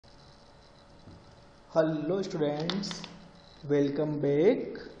Hello students, welcome back.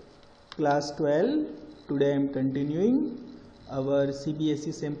 Class 12. Today I am continuing our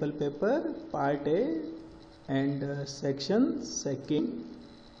CBSE sample paper part A and section second.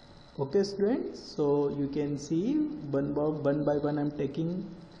 Okay students, so you can see one by one I am taking.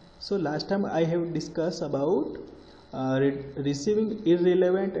 So last time I have discussed about receiving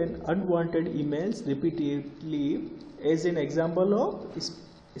irrelevant and unwanted emails repeatedly as an example of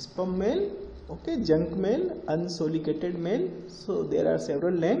spam mail, okay, junk mail, unsolicited mail. So there are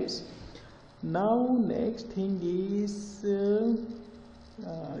several names. Now next thing is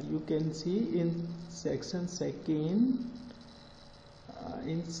you can see in section second,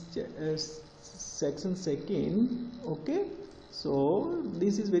 section second, okay. So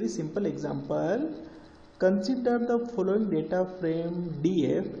this is very simple example. Consider the following data frame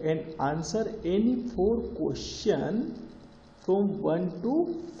DF and answer any 4 questions from 1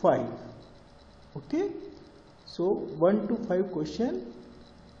 to 5. Okay, so 1 to 5 question.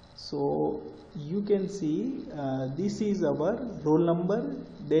 So you can see this is our roll number,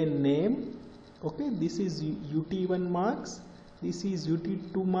 then name. Okay, this is UT1 marks, this is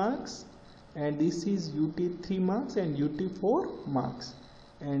UT2 marks, and this is UT3 marks and UT4 marks.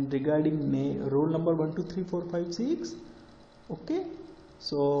 And regarding name, roll number 1 2 3 4 5 6. Okay,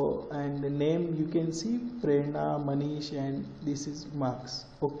 so and the name you can see Prerna, Manish, and this is marks.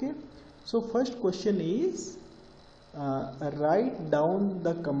 Okay, so first question is write down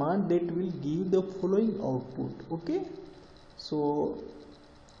the command that will give the following output. Okay, so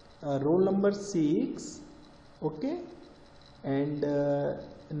roll number 6, okay, and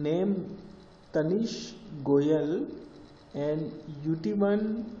name Tanish Goyal, and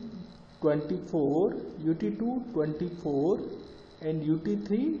UT1 24, UT2 24, and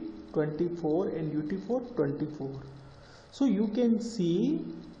UT3 24, and UT4 24. So you can see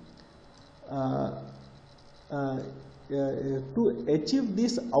to achieve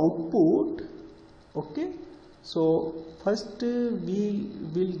this output, okay, so first we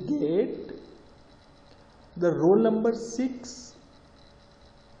will get the roll number 6.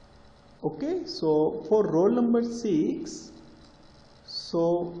 Okay, so for roll number 6,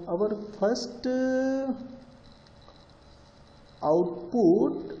 so our first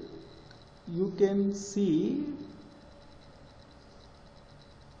output you can see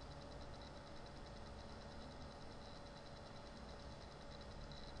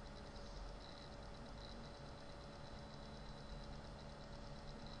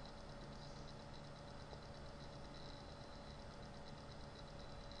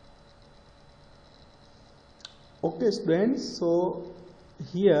okay students. So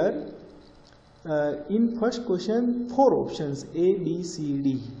here in first question 4 options A, B, C,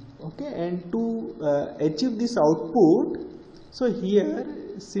 D, okay, and to achieve this output, so here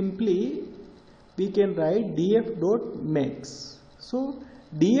simply we can write df.max. So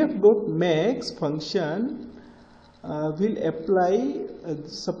df.max function will apply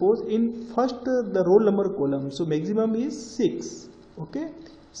suppose in first the roll number column, so maximum is 6, okay.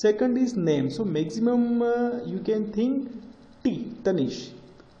 Second is name, so maximum you can think T, Tanish,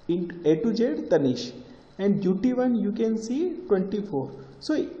 in A to Z Tanish, and UT1 you can see 24.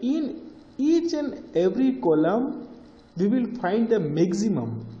 So in each and every column we will find the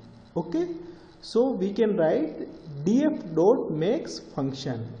maximum, okay. So we can write df.max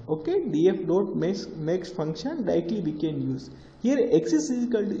function, okay, df.max function directly we can use. Here x is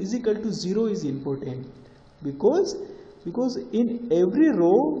equal to 0 is important because in every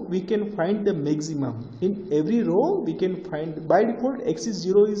row we can find the maximum. In every row we can find, by default x is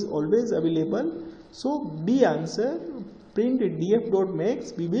 0 is always available. So B answer, print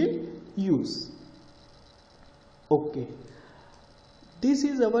df.max we will use. Okay, this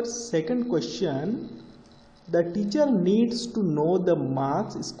is our second question. The teacher needs to know the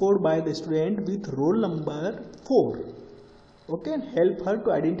marks scored by the student with roll number 4, okay, and help her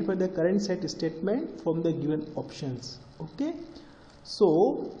to identify the current set statement from the given options. Okay,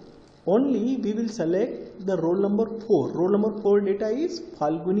 so only we will select the roll number 4. Roll number 4 data is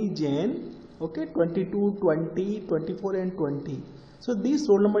Falguni Jain, okay, 22, 20, 24 and 20. So this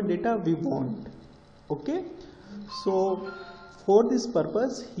roll number data we want, okay. So for this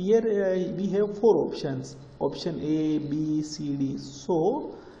purpose here we have 4 options, option A, B, C, D.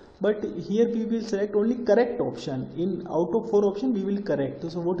 So but here we will select only correct option. In out of 4 options we will correct.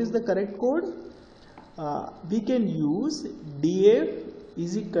 So what is the correct code? We can use df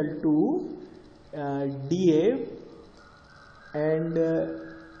is equal to df and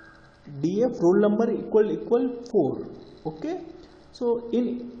df roll number equal 4, okay. So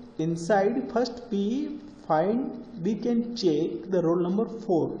inside first we can check the roll number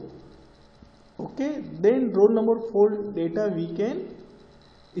 4, Okay, then roll number 4 data we can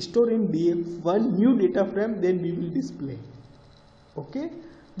store in df1 new data frame, then we will display. Okay,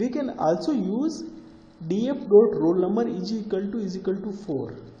 we can also use df dot roll number is equal to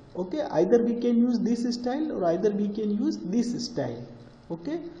 4. Okay, either we can use this style or either we can use this style.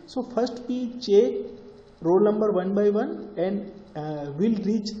 Okay, so first we check roll number one by one and we'll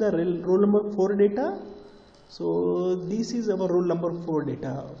reach the roll number 4 data. So this is our roll number 4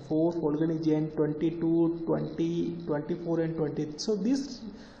 data, 4 following Jan 22, 20, 24 and 20. So this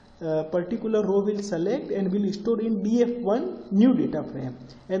particular row will select and will store in df1 new data frame,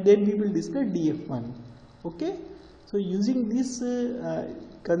 and then we will display df1. Okay, so using this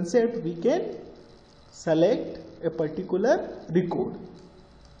concept we can select a particular record.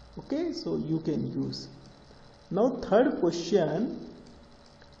 Okay, so you can use. Now third question,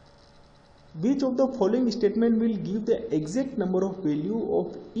 which of the following statement will give the exact number of value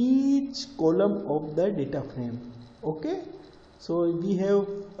of each column of the data frame? Okay, so we have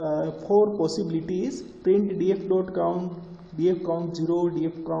 4 possibilities: print df dot count, df count 0,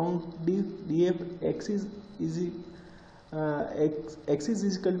 df count, df axis is axis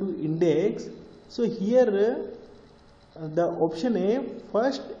is equal to index. So here the option A,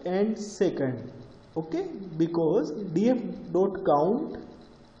 first and second. Okay, because df dot count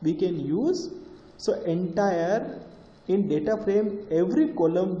we can use, so entire in data frame every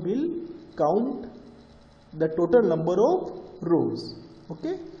column will count the total number of rows.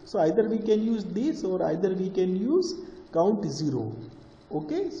 Okay, so either we can use this or either we can use count 0.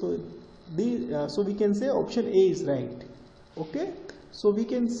 Okay, so so we can say option A is right. Okay, so we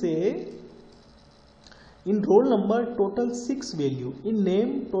can say in roll number total 6 value, in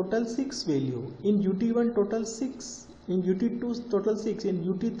name total 6 value, in ut1 total 6, in ut2 total 6, in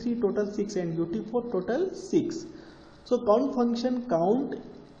ut3 total 6 and ut4 total 6. So count function count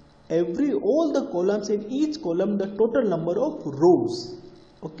all the columns, in each column the total number of rows.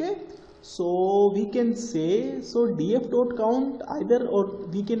 Okay, so we can say, so df dot count either, or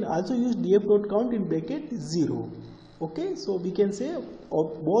we can also use df dot count in bracket 0. Okay, so we can say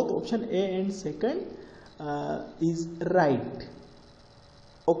both option A and second is right.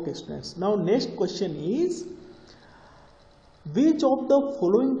 Okay students, now next question is, which of the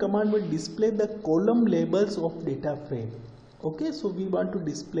following command will display the column labels of data frame? Okay, so we want to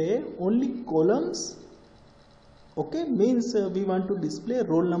display only columns. Okay, means we want to display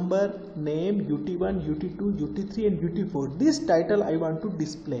roll number, name, ut1, ut2, ut3 and ut4. This title I want to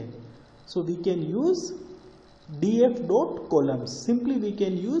display. So we can use df dot columns. Simply we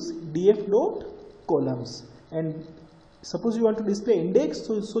can use df dot columns. And suppose you want to display index,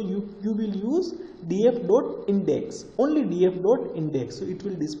 so you will use df dot index, only df dot index. So it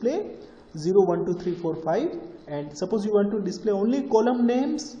will display 0, 1, 2, 3, 4, 5. And suppose you want to display only column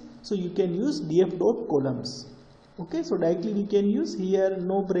names, so you can use df dot columns. Okay, so directly we can use here,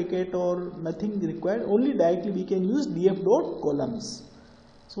 no bracket or nothing required, only directly we can use df dot columns.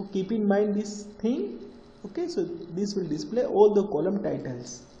 So keep in mind this thing. Okay, so this will display all the column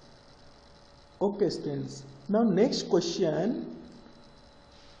titles. Okay students, now next question.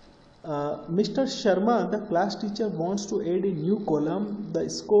 Mr. Sharma, the class teacher, wants to add a new column, the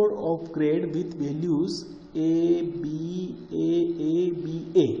score of grade with values A, B, A, B,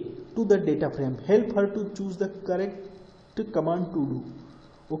 A to the data frame. Help her to choose the correct command to do.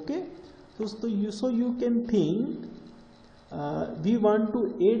 Okay, so you can think we want to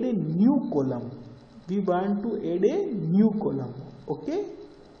add a new column. Okay,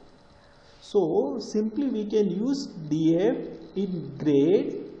 so simply we can use df in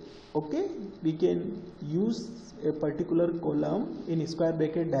grade. Okay, we can use a particular column in square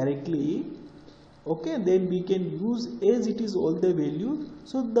bracket directly. Okay, then we can use as it is all the value.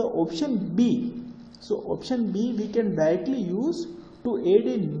 So the option B, we can directly use to add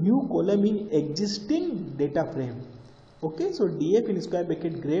a new column in existing data frame. Okay, so df in square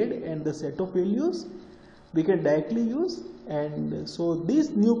bracket grade and the set of values we can directly use, and so this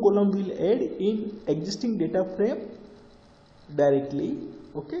new column will add in existing data frame directly.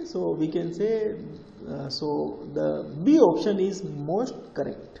 Okay, so we can say so the B option is most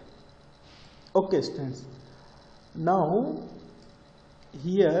correct. Okay students, now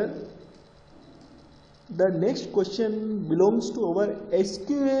here the next question belongs to our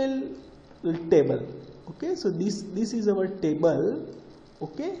SQL table. Okay, so this is our table.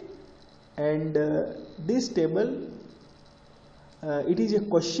 Okay, and this table it is a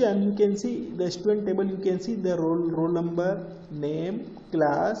question. You can see the student table, you can see the roll number, name,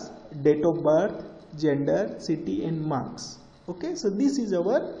 class, date of birth, gender, city and marks. Okay, so this is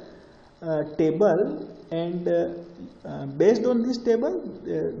our table, and based on this table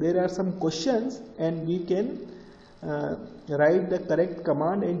there are some questions, and we can write the correct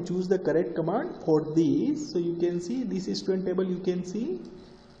command and choose the correct command for these. So you can see this is student table, you can see.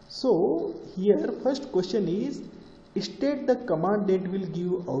 So here first question is, state the command that will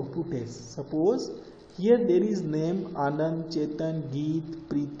give output as. Suppose here there is name Anand, Chetan, Geet,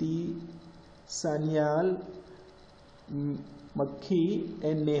 Preeti, Sanyal, Makhi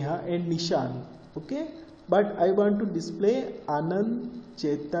and Neha and Nishan. Okay, but I want to display Anand,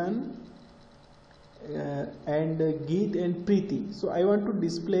 Chetan and Geet and Preeti. So I want to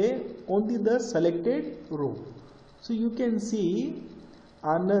display only the selected row. So you can see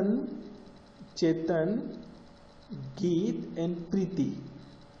Anand, Chetan, Geet and Preeti.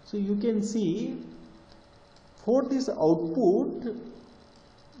 So you can see for this output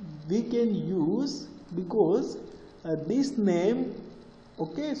we can use, because this name,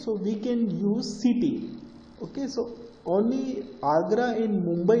 okay, so we can use city. Okay, so only Agra and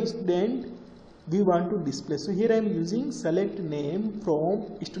Mumbai student we want to display. So here I am using select name from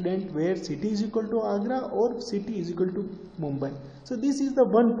student where city is equal to Agra or city is equal to Mumbai. So this is the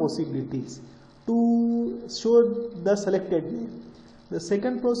one possibilities to show the selected name. The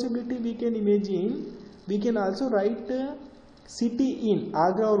second possibility we can imagine, we can also write city in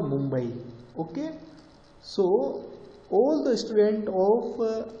Agra or Mumbai. Okay, so all the student of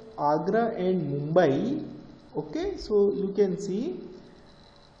Agra and Mumbai, okay, so you can see,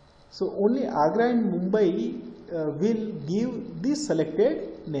 so only Agra and Mumbai will give this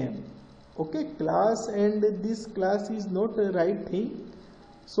selected name. Okay, class and this class is not the right thing,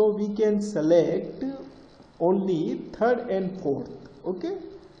 so we can select only third and fourth. Okay,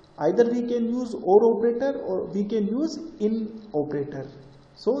 either we can use OR operator or we can use IN operator.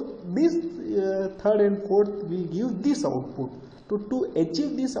 So this third and fourth will give this output. To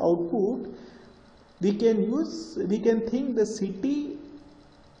achieve this output, we can think the city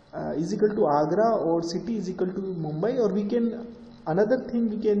is equal to Agra or city is equal to Mumbai, or we can, another thing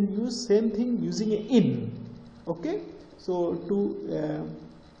we can use same thing using a IN. Okay, so to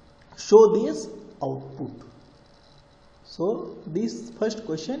show this output. So this first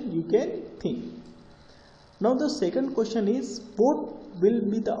question you can think. Now the second question is, what will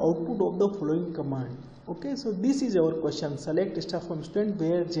be the output of the following command? Okay, so this is our question. Select star from student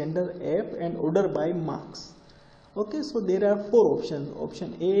where gender F and order by marks. Okay, so there are four options.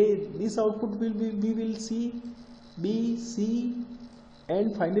 Option A, this output will be, we will see, B, C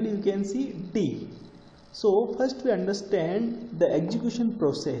and finally you can see D. So first we understand the execution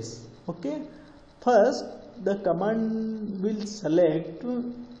process. Okay, first the command will select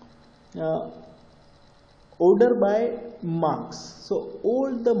order by marks. So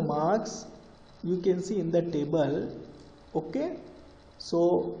all the marks you can see in the table. Okay,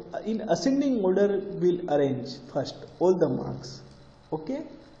 so in ascending order will arrange first all the marks. Okay,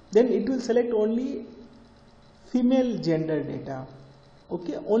 then it will select only female gender data.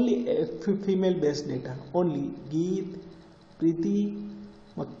 Okay, only female based data, only Geet, Preeti,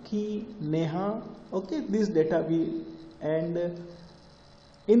 Makhi, Neha. Okay, this data will, and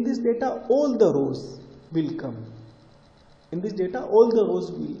in this data all the rows will come. In this data all the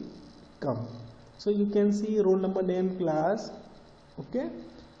rows will come. So you can see roll number, name, class. Okay,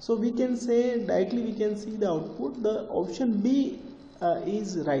 so we can say directly, we can see the output. The option B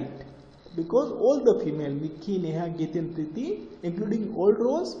is right, because all the female Makhi, Neha, Geet and Preeti, including all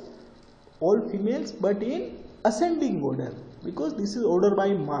rows, all females, but in ascending order, because this is order by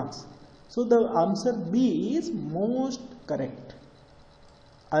marks. So the answer B is most correct.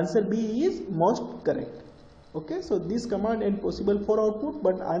 Answer B is most correct. Okay, so this command and possible for output,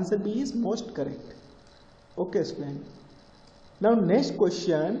 but answer B is most correct. Okay, student. Now next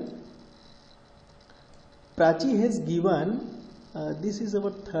question, Prachi has given, this is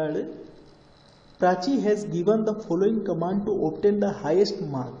our third. Prachi has given the following command to obtain the highest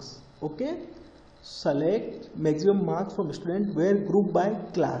marks. Okay, select maximum marks from student where group by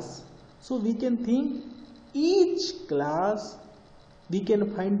class. So we can think each class we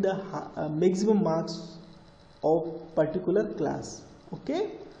can find the maximum marks of particular class.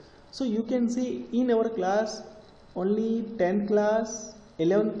 Okay, so you can see in our class only 10th class,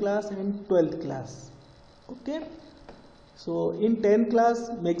 11th class and 12th class. Okay, so in 10th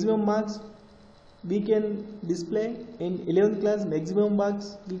class maximum marks we can display, in 11th class maximum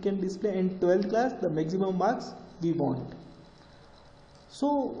marks we can display, in 12th class the maximum marks we want.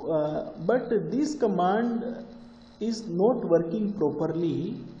 So but this command is not working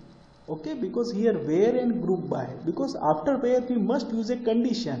properly. Okay, because here where and group by, because after where we must use a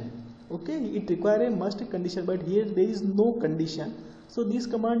condition. Okay, it requires a must condition, but here there is no condition. So this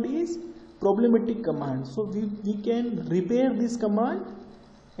command is problematic command. So we can repair this command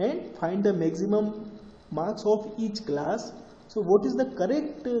and find the maximum marks of each class. So what is the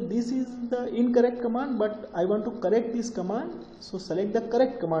correct? This is the incorrect command, but I want to correct this command. So select the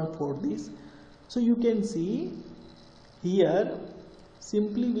correct command for this. So you can see here,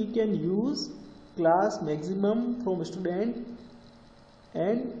 simply we can use class maximum from student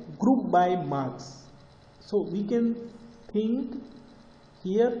and group by marks. So we can think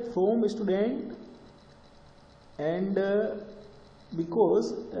here from student and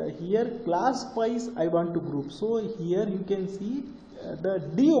because here class wise I want to group. So here you can see the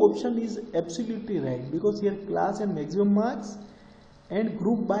D option is absolutely right, because here class and maximum marks and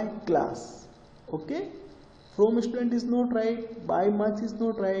group by class. Okay, from student is not right, by marks is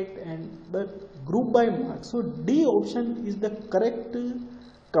not right, and the group by marks. So D option is the correct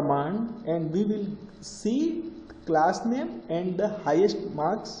command, and we will see class name and the highest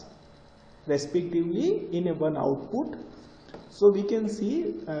marks respectively in a one output. So we can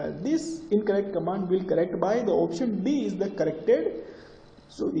see this incorrect command will correct by the option D is the corrected.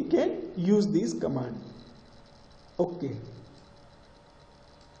 So we can use this command. Okay.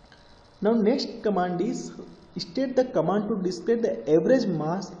 Now next command is state the command to display the average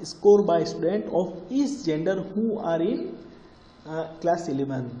marks score by student of each gender who are in class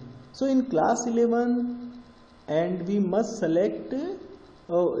 11. So in class 11, and we must select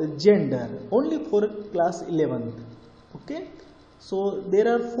gender only for class 11. Okay, so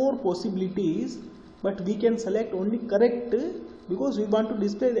there are 4 possibilities, but we can select only correct because we want to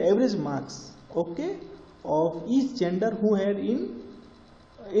display the average marks, okay, of each gender who had in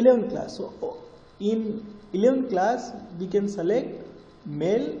 11th class. So in 11th class we can select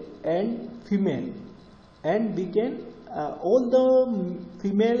male and female, and we can all the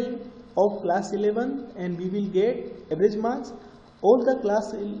female of class 11, and we will get average marks. All the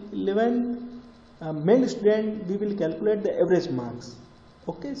class 11 male student, we will calculate the average marks.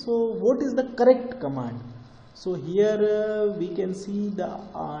 Okay, so what is the correct command? So here we can see the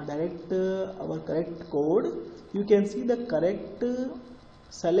our correct code. You can see the correct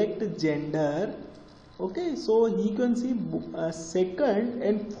select gender. Okay, so you can see second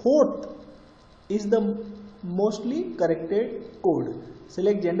and fourth is the mostly corrected code.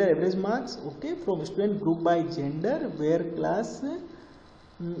 Select gender average marks, okay, from student group by gender where class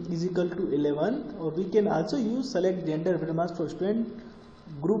is equal to 11, or we can also use select gender average marks for student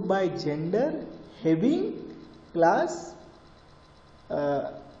group by gender having class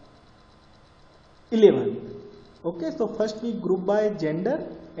 11. Okay, so first we group by gender,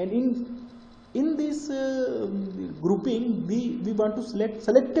 and in this grouping we want to select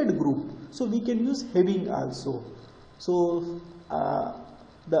selected group, so we can use having also. So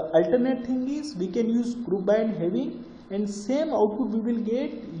the alternate thing is we can use group by and having, and same output we will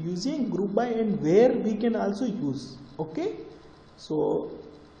get using group by and where we can also use. Okay, so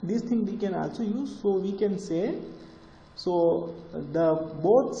this thing we can also use. So we can say, so the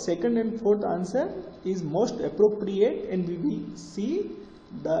both second and fourth answer is most appropriate, and we will see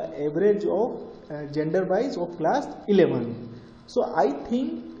the average of gender wise of class 11. So I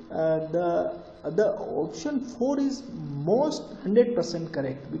think the option 4 is most 100%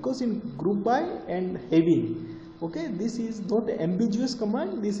 correct, because in group by and having, okay, this is not an ambiguous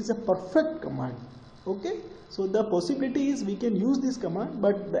command, this is a perfect command. Okay, so the possibility is we can use this command,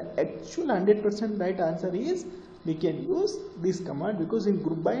 but the actual 100% right answer is we can use this command, because in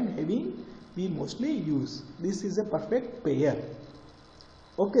group by and having we mostly use. This is a perfect pair.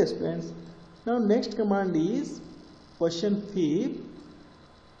 Okay students, now next command is question 5.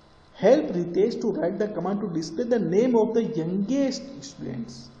 Help Ritesh to write the command to display the name of the youngest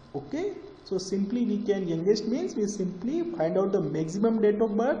students. Okay, so simply we can, youngest means we simply find out the maximum date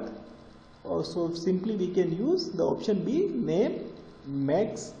of birth. So simply we can use the option B, name,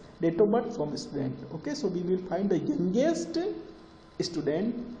 max, date of birth from student. Okay, so we will find the youngest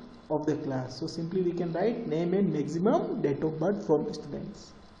student of the class. So simply we can write name and maximum date of birth from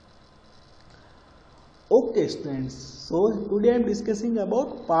students. Okay students, so today I am discussing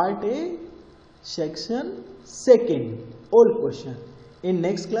about part A, section 2, all question. In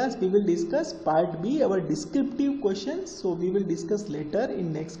next class we will discuss part B, our descriptive questions. So we will discuss later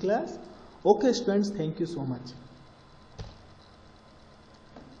in next class. Okay students, thank you so much.